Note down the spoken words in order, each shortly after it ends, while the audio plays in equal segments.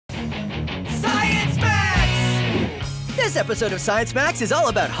This episode of Science Max is all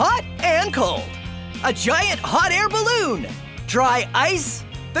about hot and cold. A giant hot air balloon, dry ice,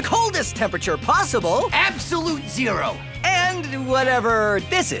 the coldest temperature possible, Absolute zero. and whatever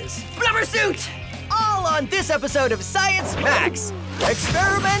this is. Blubber suit! All on this episode of Science Max.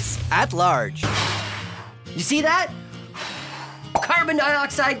 Experiments at large. You see that? Carbon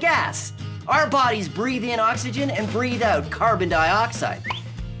dioxide gas. Our bodies breathe in oxygen and breathe out carbon dioxide.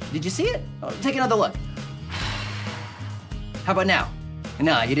 Did you see it? Oh, take another look. How about now?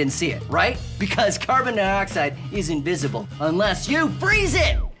 No, you didn't see it, right? Because carbon dioxide is invisible unless you freeze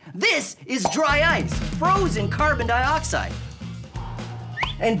it. This is dry ice, frozen carbon dioxide.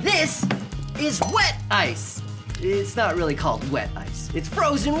 And this is wet ice. It's not really called wet ice. It's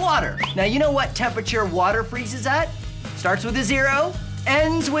frozen water. Now, you know what temperature water freezes at? Starts with a 0,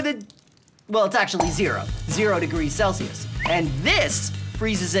 ends with a, well, it's actually 0 degrees Celsius. And this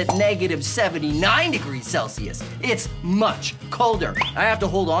freezes at negative 79 degrees Celsius. It's much colder. I have to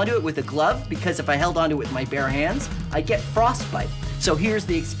hold onto it with a glove because if I held onto it with my bare hands, I get frostbite. So here's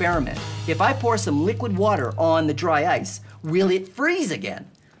the experiment. If I pour some liquid water on the dry ice, will it freeze again?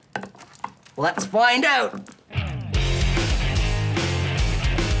 Let's find out.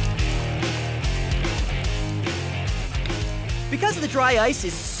 Because the dry ice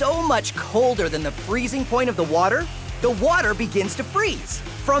is so much colder than the freezing point of the water begins to freeze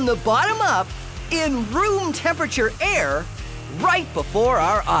from the bottom up in room temperature air right before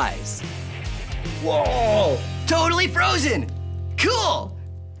our eyes. Whoa! Totally frozen! Cool!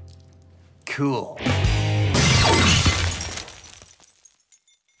 Cool.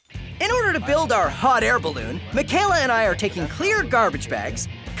 In order to build our hot air balloon, Michaela and I are taking clear garbage bags,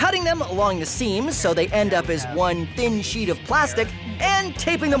 cutting them along the seams so they end up as one thin sheet of plastic, and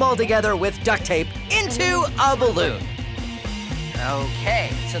taping them all together with duct tape into a balloon.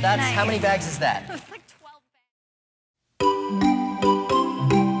 Okay, so that's how many Nice. bags is that?